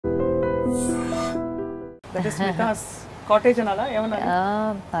That is Smita's cottage anala ఏమన్నా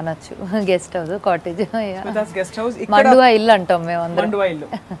అనొచ్చు guest house cottage Smita's guest house మండువా ఇల్లు అంటాం మేము అందరం మండువా ఇల్లు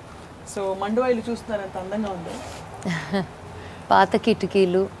సో మండువా ఇల్లు చూస్తున్నారు ఎంత అందంగా ఉందో పాత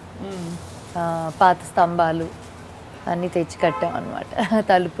కిటికీలు పాత స్తంభాలు అన్ని తెచ్చి కట్టాం అన్నమాట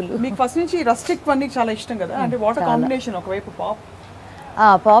తలుపులు మీకు ఫస్ట్ నుంచి రస్టిక్ వన్నీ చాలా ఇష్టం కదా అంటే వాటర్ కాంబినేషన్ ఒకవైపు pop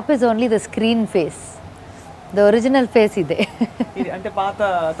pop is only the screen face the original face ఇదే ఇది అంటే పాత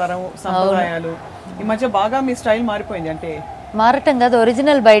తరం సంప్రదాయాలు ఈ మధ్య బాగా మీ స్టైల్ మారిపోయింది అంటే మారటం కాదు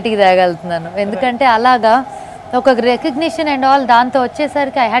ఒరిజినల్ బయటికి తేగలుగుతున్నాను ఎందుకంటే అలాగా ఒక రికగ్నిషన్ అండ్ ఆల్ దాంతో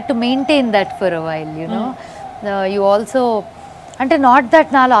వచ్చేసరికి I had to maintain that for a while you know you also అంటే నాట్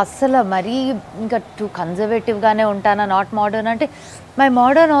దట్ నాలో అస్సలు మరీ ఇంకా టూ కన్జర్వేటివ్గానే ఉంటానా నాట్ మోడర్న్ అంటే my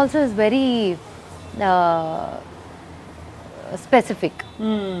modern also is very specific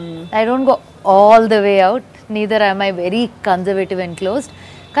I don't go all the way out neither I my very conservative and closed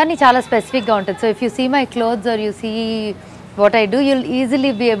కానీ చాలా స్పెసిఫిక్గా ఉంటుంది so if you see my clothes are you see what I do, you'll easily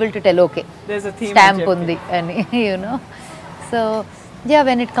be able to tell, okay, there's a theme stamp undi and you know. So yeah,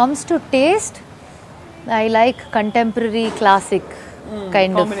 when it comes to taste, I like contemporary classic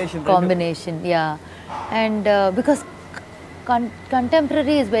kind of combination, yeah. And because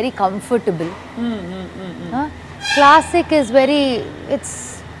contemporary is very comfortable, classic is very, it's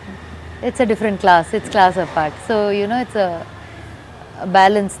a different class, it's class apart, so you know, it's a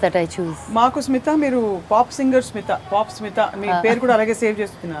balance that I choose. మాకు స్మిత మీరు pop singer Smitha మీ పేరు కూడా అలాగే save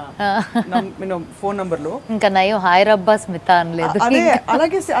చేస్తున్నా నేను phone number లో ఇంకా నయం హైదరాబాద్ స్మిత అనలేదు అదే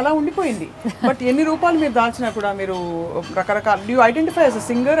అలాగే అలా ఉండిపోయింది బట్ ఎన్ని రూపాయలు మీరు దాల్చినా కూడా మీరు రకరకాల do you identify as a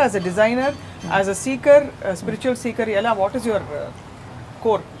singer as a designer as a seeker spiritual seeker ఎలా what is your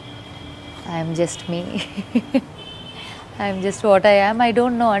core I'm just me I'm just what I am I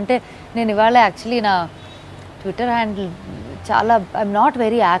don't know అంటే నేను ఇవాళ యాక్చువల్లీ నా ట్విట్టర్ హ్యాండిల్ చాలా I'm not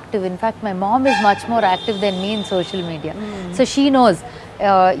very active in fact my mom is much more active then me in social media so she knows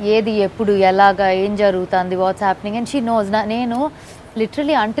ఏది ఎప్పుడు ఎలాగా ఏం జరుగుతుంది what's happening and she knows నేను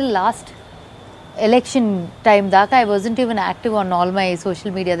literally until last election time దాకా I wasn't even active on all my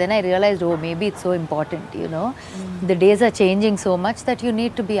social media then I realised oh maybe it's so important you know the days are changing so much that you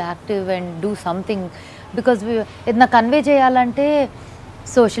need to be active and do something because ఏదైనా convey చేయాలంటే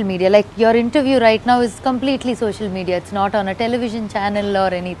social media, like your interview right now is completely social media, it's not on a television channel or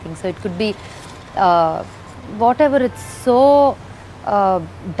anything, so it could be whatever, it's so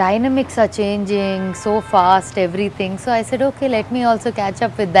dynamics are changing so fast, everything, so I said okay, let me also catch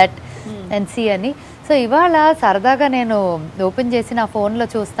up with that and see ani so ivala sardaga nenu open chesi na phone lo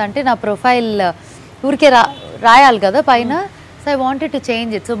chustante na profile urke rayal kada paina so I wanted to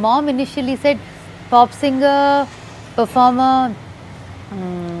change it so mom initially said pop singer, performer,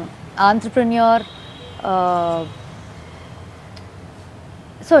 entrepreneur,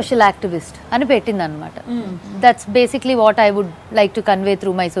 social activist అని పెట్టింది అనమాట that's basically what I would like to convey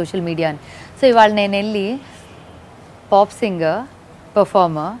through my social media అని so ఇవాళ నేను వెళ్ళి pop singer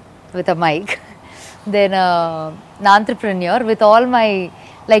performer with a mic then entrepreneur with all my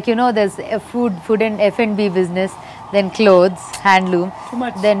like you know there's food and F&B business, then clothes, handloom,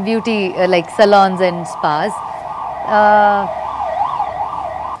 then beauty like salons and spas,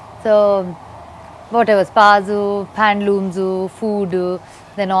 so whatever spas, handlooms, food,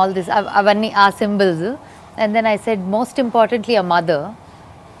 then all this avanni are symbols and then I said most importantly a mother,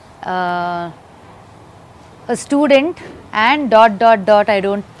 a student and ... I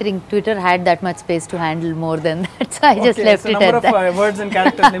don't think Twitter had that much space to handle more than that so I just left it at that. Number of words and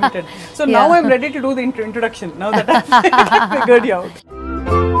characters limited so now I'm ready to do the introduction now that I figured you out.